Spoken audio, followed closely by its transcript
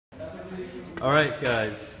All right,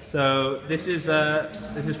 guys. So this is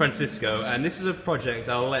Francisco, and this is a project.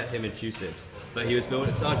 I'll let him introduce it. But he was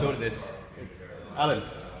building. So I built this. Alan.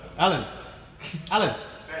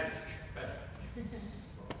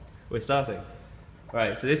 We're starting.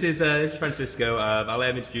 Right. So this is Francisco. I'll let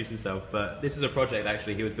him introduce himself. But this is a project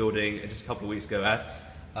actually he was building just a couple of weeks ago at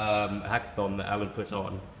a hackathon that Alan put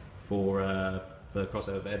on for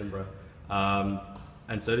Crossover Edinburgh.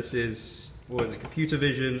 And so this is, what was it, computer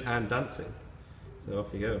vision and dancing. So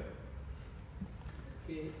off you go.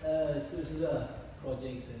 Okay, so this is a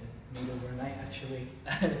project made overnight actually.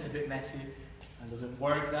 It's a bit messy and doesn't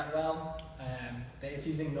work that well, but it's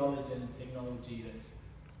using knowledge and technology that's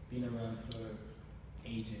been around for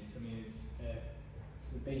ages. I mean,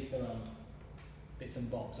 it's based around bits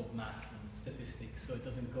and bobs of math and statistics, so it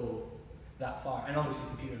doesn't go that far, and obviously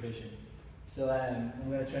computer vision. So I'm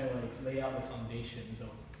going to try and lay out the foundations of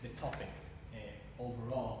the topic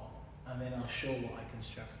overall, and then I'll show what I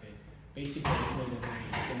constructed. Basically, it's made a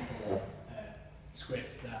very simple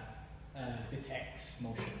script that detects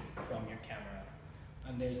motion from your camera.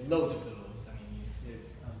 And there's loads of those. I mean, there's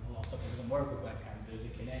a lot of stuff that doesn't work with webcam. There's a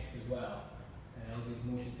Kinect as well, all these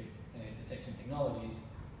motion detection technologies.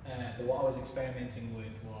 But what I was experimenting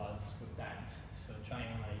with was with dance. So trying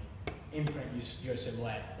to imprint your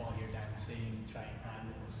silhouette while you're dancing, try and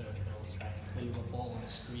handle circles, try and play with a ball on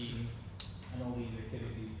the screen, and all these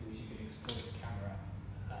activities to which you can expose the camera.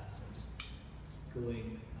 So just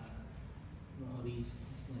going, all these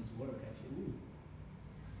things work actually. Ooh.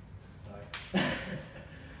 Sorry.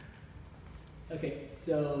 Okay,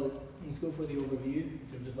 so let's go for the overview in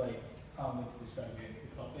terms of how I'm going to describe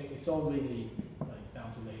the topic. It's all really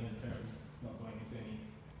down to layman terms. It's not going into any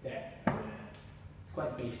depth. It's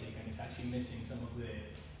quite basic, and it's actually missing some of the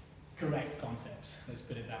correct concepts. Let's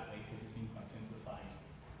put it that way, because it's been quite simplified.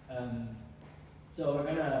 So we're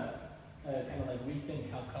gonna kind of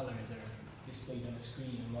rethink how colors are displayed on the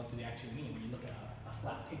screen and what do they actually mean. When you look at a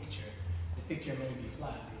flat picture, the picture may be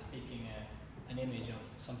flat, but it's taking an image of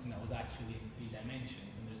something that was actually in 3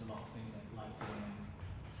 dimensions, and there's a lot of things like lighting and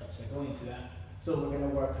such that go into that. So we're going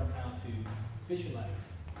to work on how to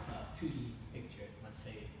visualize a 2D picture, let's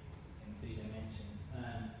say, in 3 dimensions.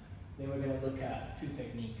 And then we're going to look at 2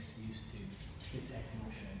 techniques used to detect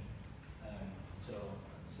motion. So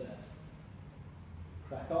let's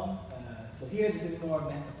crack on. So here, this is more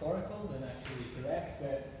metaphorical than actually correct,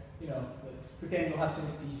 but let's pretend we'll have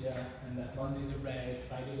synesthesia, and that Mondays are red,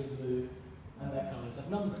 Fridays are blue, and that colors have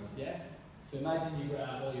numbers, yeah? So imagine you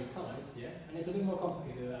grab all your colors, yeah? And it's a bit more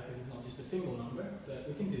complicated than that because it's not just a single number, but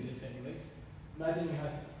we can do this anyways. Imagine you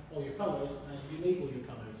have all your colors and you label your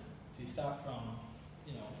colors. So you start from,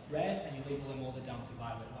 red, and you label them all the way down to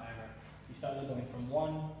violet, whatever. You start labeling from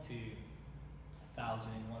 1 to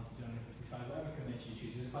 1,000, 1 to 255, whatever convention you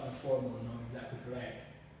choose. It's kind of formal and not exactly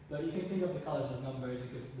correct. But you can think of the colors as numbers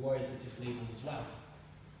because words are just labels as well.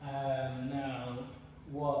 Now,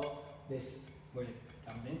 where it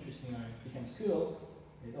becomes interesting or it becomes cool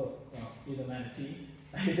is, here's a manatee.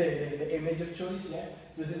 Here's the image of choice, yeah?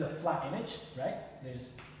 So this is a flat image, right?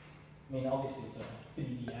 Obviously it's a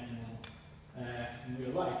 3D animal in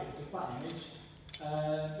real life, it's a flat image.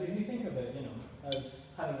 But if you think of it, as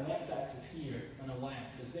having an x-axis here and a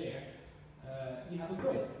y-axis there, you have a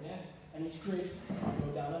grid, yeah? And each grid, you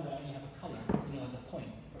go down and down, and you have a color, as a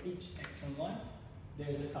point. For each x and y,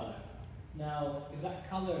 there's a color. Now, if that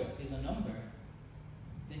color is a number,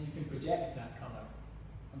 then you can project that color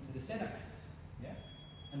onto the z-axis, yeah?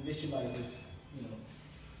 And visualize this,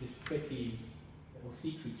 this pretty little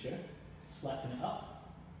sea creature. Just flatten it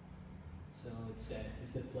up. So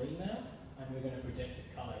it's the plane now, and we're going to project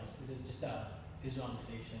the colors. This is just a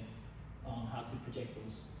visualization on how to project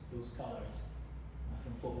those colors.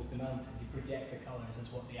 From focus to mountains, you project the colors as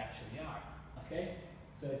what they actually are. Okay,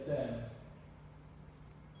 so it's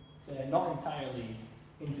not entirely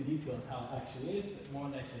into details how it actually is, but more or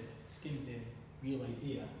less it skims the real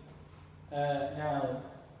idea. Now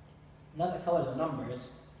that colors are numbers,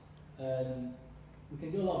 we can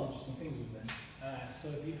do a lot of interesting things with them. So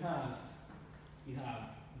if you have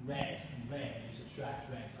red and red, you subtract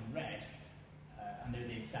red from red, and they're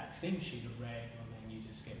the exact same shade of red, well then you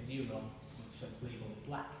just get 0. That's labeled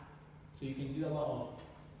black. So you can do a lot of,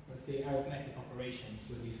 let's say, arithmetic operations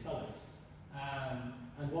with these colors.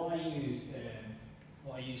 And what I used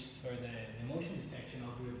for the motion detection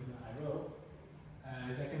algorithm that I wrote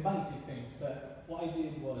is I combined 2 things. But what I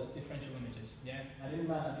did was differential images. Yeah, I didn't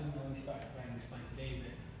really start writing this slide today,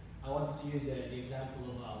 but I wanted to use the example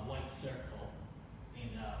of a white circle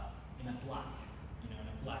in a black,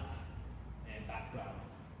 background.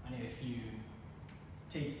 And if you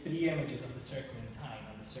take 3 images of the circle in time,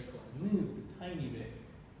 and the circle is tiny bit,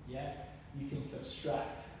 yeah, you can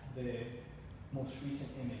subtract the most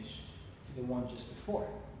recent image to the one just before.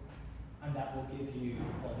 And that will give you,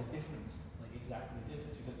 well, the difference, like exactly the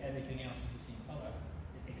difference, because everything else is the same color,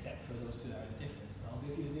 except for those two that are the difference. So I'll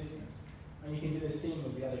give you the difference. And you can do the same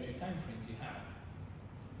with the other two time frames you have.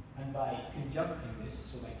 And by conjuncting this,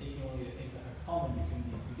 so by taking only the things that are common between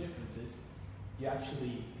these two differences, you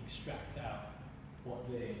actually extract out what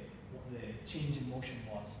the change in motion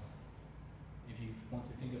was, if you want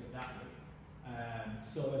to think of it that way.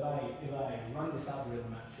 So if I run this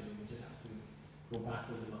algorithm, actually, we just have to go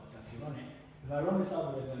backwards a lot to actually run it. If I run this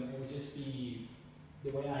algorithm, it would just be,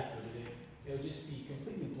 the way I put it, it would just be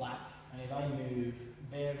completely black, and if I move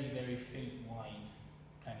very, very faint white,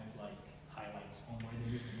 kind of like highlights on where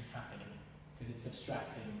the movement is happening, because it's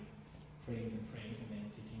subtracting frames and frames and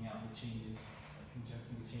then taking out the changes,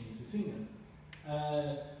 conjuncting the changes between them.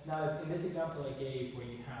 Now, in this example I gave, where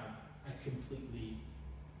you have a completely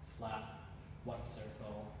flat white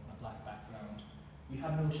circle, a black background, you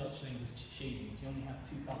have no such things as shadings. You only have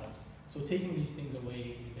two colors. So taking these things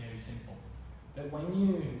away is very simple. But when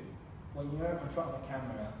you're in front of a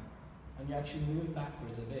camera and you actually move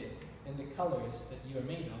backwards a bit, then the colors that you are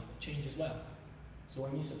made of change as well. So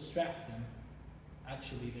when you subtract them,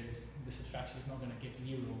 actually the subtraction is not going to give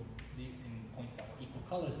zero in points that were equal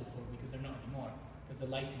colors before, because they're not anymore, because the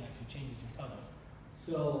lighting actually changes your colors.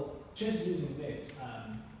 So just using this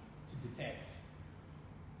to detect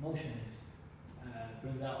motions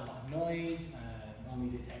brings out a lot of noise,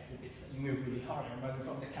 only detects the bits that you move really hard. I remember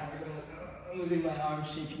from the camera going like, moving my arm,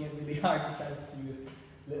 shaking it really hard to try to see these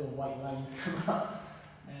little white lines come up.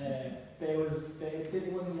 But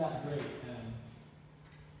it wasn't that great.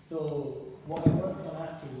 So what I worked on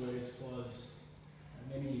afterwards was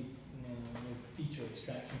maybe feature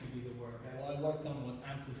extraction could be the word. What I worked on was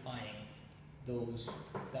amplifying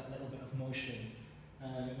that little bit of motion.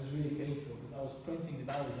 It was really painful because I was printing the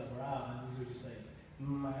values that were out, and these were just like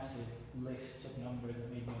massive lists of numbers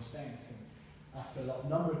that made no sense. And after a lot of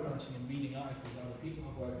number crunching and reading articles that other people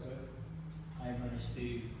have worked with, I managed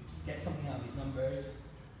to get something out of these numbers.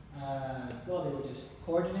 Well, they were just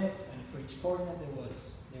coordinates, and for each coordinate there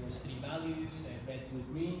was 3 values: red, blue,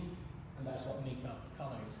 green, and that's what make up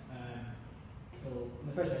colors. So in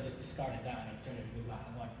the first one, I just discarded that and I turned everything black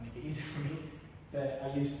and white to make it easier for me. But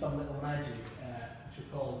I used some little magic, which are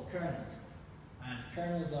called kernels. And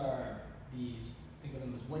kernels are these, think of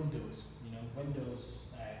them as windows. Windows,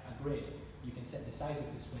 a grid. You can set the size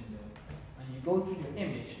of this window, and you go through your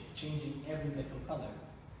image, changing every little color.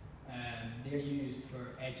 They're used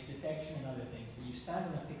for edge detection and other things. But you stand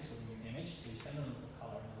on a pixel in your image, so you stand on a little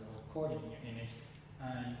color and a little coordinate in your image,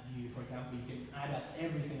 and you, for example, you can add up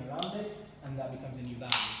everything around it, and that becomes a new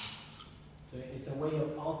value. So it's a way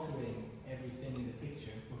of altering everything in the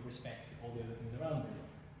picture with respect to all the other things around it.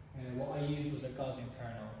 What I used was a Gaussian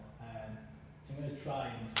kernel. So I'm going to try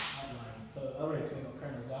and outline. So I'll already explain what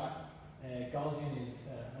kernels are. Gaussian is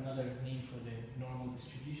another name for the normal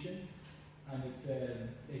distribution, and it's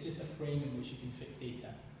just a frame in which you can fit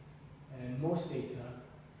data. Most data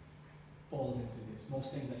falls into this.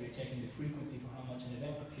 Most things that you're checking the frequency for how much an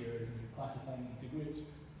event occurs and you're classifying it into groups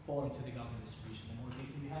fall into the Gaussian distribution. The more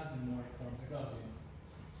data you have, the more it forms a Gaussian.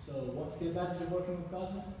 So what's the advantage of working with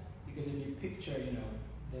Gaussians? Because if you picture,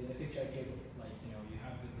 the picture I gave of, you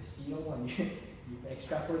have the seal and you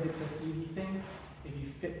extrapolate it to a 3D thing. If you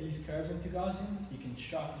fit these curves into Gaussians, you can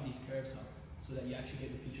sharpen these curves up so that you actually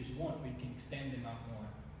get the features you want, or you can extend them out more.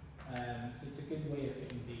 So it's a good way of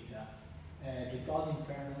fitting data. The Gaussian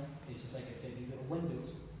kernel is just, like I said, these little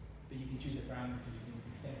windows, but you can choose the parameters. You can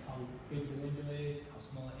extend how big the window is, how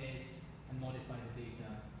small it is, and modify the data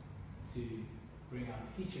to bring out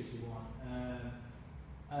the features we want.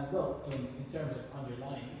 And well, in terms of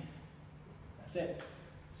underlying, that's it.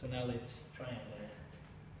 So now let's try and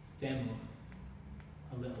demo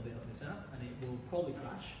a little bit of this out, and it will probably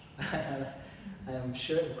crash. I am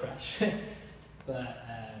sure it will crash. But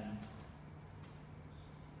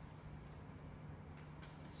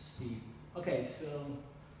let's see. Okay, so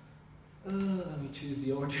let me choose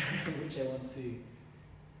the order in which I want to.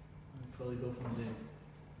 I'll probably go from the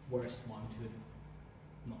worst one to the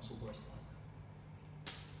not so worst one.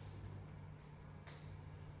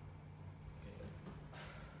 Okay,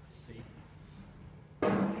 let's see.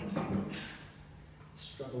 It's a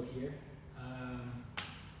struggle here.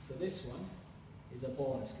 So this one is a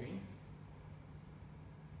ball on a screen.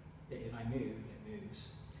 If I move, it moves.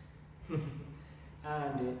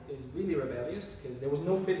 And it is really rebellious because there was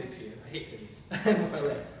no physics here. I hate physics, more or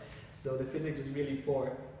less. So the physics was really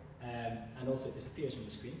poor, and also it disappears from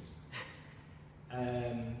the screen.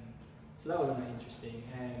 So that wasn't that interesting.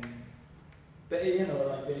 But you know,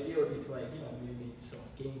 like the idea would be to like, you know, maybe make sort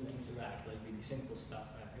of games that interact, like really simple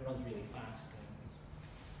stuff. It runs really fast. It's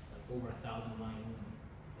like over 1,000 lines, and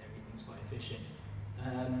everything's quite efficient.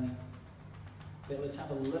 But let's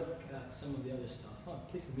have a look at some of the other stuff. Oh,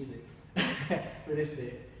 play some music for this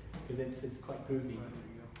bit, because it's quite groovy.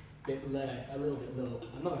 A little bit low.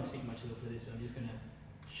 I'm not going to speak much though for this, but I'm just going to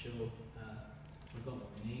show. I forgot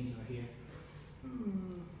what the names are here.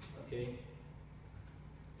 Okay.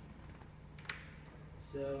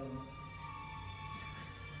 So,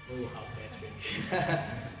 oh, how Tetric.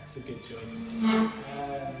 It's a good choice.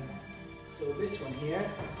 So this one here,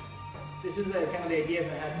 this is kind of the ideas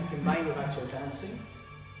I had to combine with actual dancing.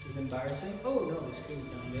 It's embarrassing. Oh no, the screen's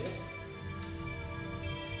down there.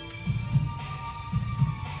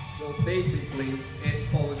 So basically, it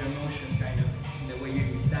follows your motion kind of in the way you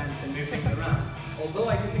dance and move things around. Although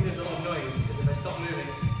I do think there's a lot of noise, because if I stop moving,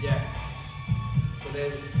 yeah. So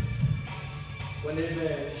when there's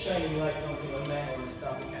a shining light bouncing on metal and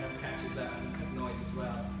stuff, it kind of catches that as noise as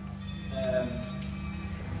well.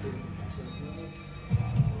 Let's see if we can catch this noise.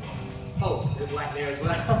 Oh, there's light there as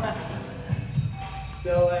well.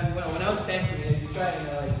 So well, when I was testing it, you try to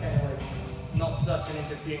kind of like not such an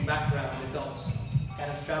interfering background, the dots kind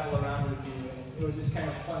of travel around with you. It was just kind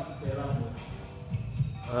of fun to play around with.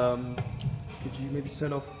 Could you maybe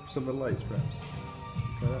turn off some of the lights, perhaps?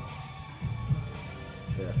 Try that?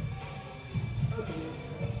 Yeah. Okay.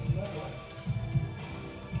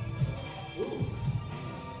 Ooh.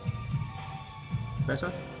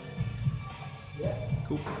 Better? Yeah.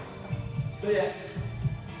 Cool. So yeah,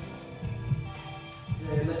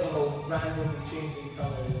 the little randomly changing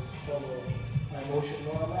colours follow my motion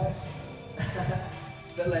more or less.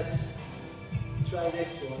 But let's try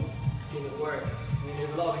this one, see if it works. I mean,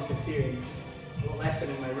 there's a lot of interference, a lot less than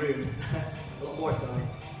in my room, a lot more, sorry.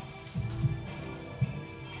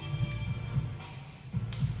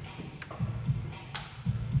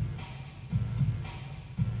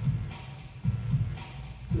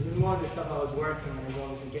 So this is more of the stuff I was working on, is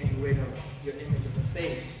obviously getting rid of your image as a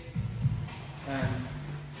face and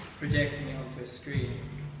projecting it onto a screen.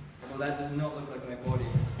 Well, that does not look like my body.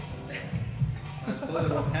 I suppose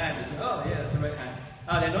the wrong hand. Oh yeah, that's the right hand.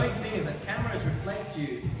 The annoying thing is that cameras reflect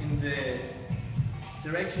you in the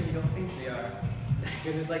direction you don't think they are,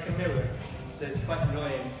 because it's like a mirror, so it's quite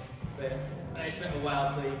annoying. But I spent a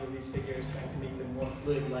while playing with these figures, trying to make them more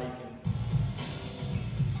fluid-like. And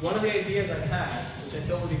one of the ideas I had, which I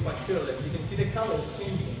thought would be quite cool, is you can see the colours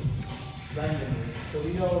changing randomly. So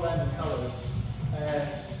we know random colours.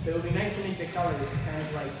 But it would be nice to make the colours kind of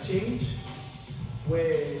like change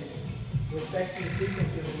with respect to the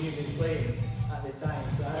frequency of the music playing at the time.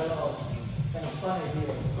 So I had a lot of kind of fun here.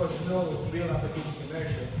 Of course, no real application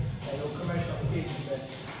commercial, no commercial application, but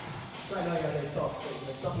it's quite annoying as I talk. So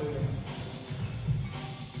stop moving.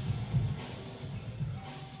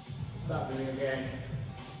 Stop moving again.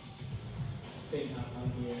 Think that one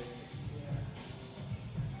here. Yeah.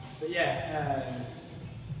 But yeah,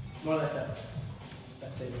 more or less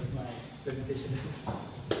that's it. That's my presentation.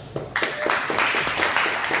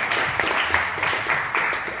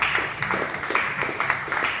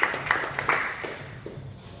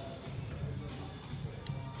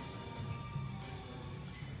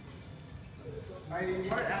 I wanted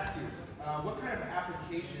to ask you, what kind of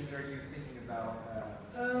applications are you thinking about?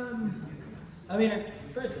 I mean,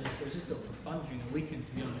 at first it was just built for fun during the weekend,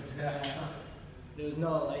 to be honest. There was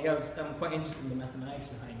no, like, I'm quite interested in the mathematics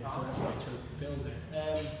behind it, so that's why I chose to build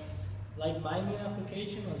it. Like, my main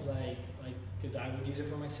application was like, because I would use it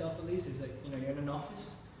for myself at least, is like, you know, you're in an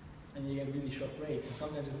office and you get really short breaks, and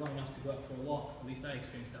sometimes it's not enough to go out for a walk. At least I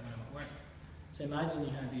experienced that when I'm at work. So imagine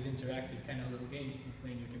you had these interactive kind of little games you can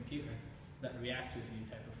play on your computer that react with you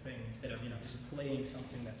type of thing, instead of, you know, just playing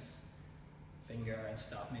something that's finger and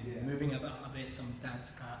stuff, maybe moving about a bit, some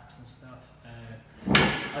dance apps and stuff.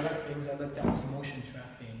 Other things I looked at was motion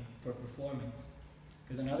tracking for performance,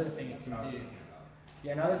 because another thing it can do,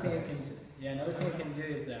 another thing it can do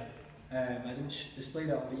is that I didn't display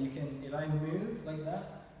that, but you can, if I move like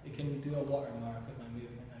that, it can do a watermark of my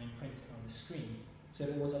movement and imprint it on the screen. So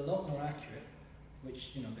it was a lot more accurate,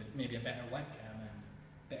 which, you know, maybe a better webcam and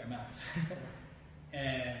better maps.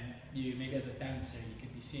 And you, maybe as a dancer, you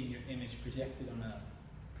could be seeing your image projected on a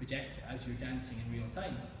projector as you're dancing in real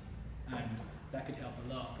time, and that could help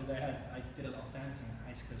a lot, because I did a lot of dancing in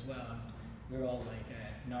high school as well, and we're all like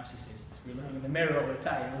narcissists. We're looking in the mirror all the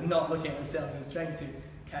time. It was not looking at ourselves, it was trying to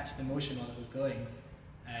catch the motion while it was going.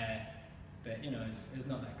 But you know, it was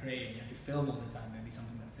not that great. You had to film all the time, maybe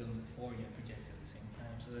something that films it for you and projects at the same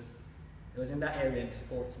time. So it was in that area, in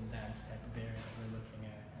sports and dance type of area, that we're looking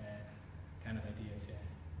at kind of ideas,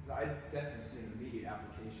 yeah. I definitely see an immediate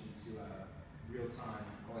application to real-time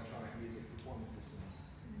electronic music performance systems.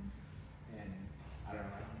 And I don't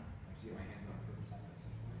know, I can get my hands on it from side by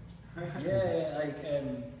side. Yeah, like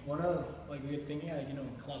one of like we were thinking like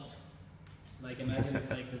clubs. Like imagine if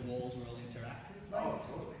like the walls were all interactive, like Oh,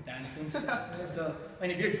 totally. dancing stuff. Yeah? So I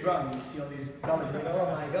mean, if you're drunk, you see all these colors, you're like,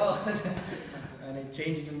 oh my god, and it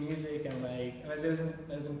changes the music and like I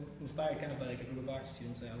was inspired kind of by like a group of art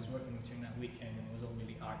students that I was working with during that weekend, and it was all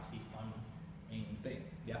really artsy, fun, and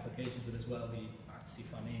the applications would as well be artsy,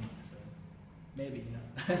 fun, aimed. So maybe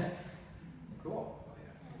Cool. Oh,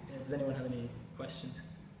 Yeah, does anyone have any questions?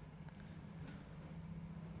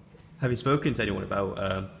 Have you spoken to anyone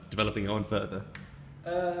about developing it on further?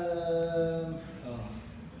 Oh,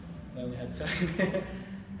 I only had time.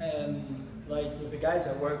 Like with the guys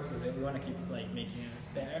I worked with, we want to keep like making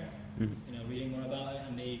it better. Reading more about it,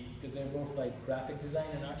 and because they're both like graphic design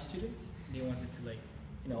and art students, they wanted to like,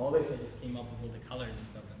 all they said just came up with all the colors and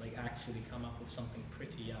stuff, but like actually come up with something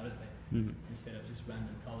pretty out of it instead of just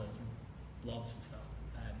random colors and blobs and stuff.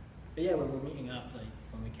 But yeah, we're meeting up like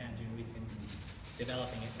when we can during weekends and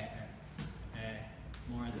developing it better,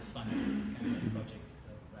 more as a fun kind of project.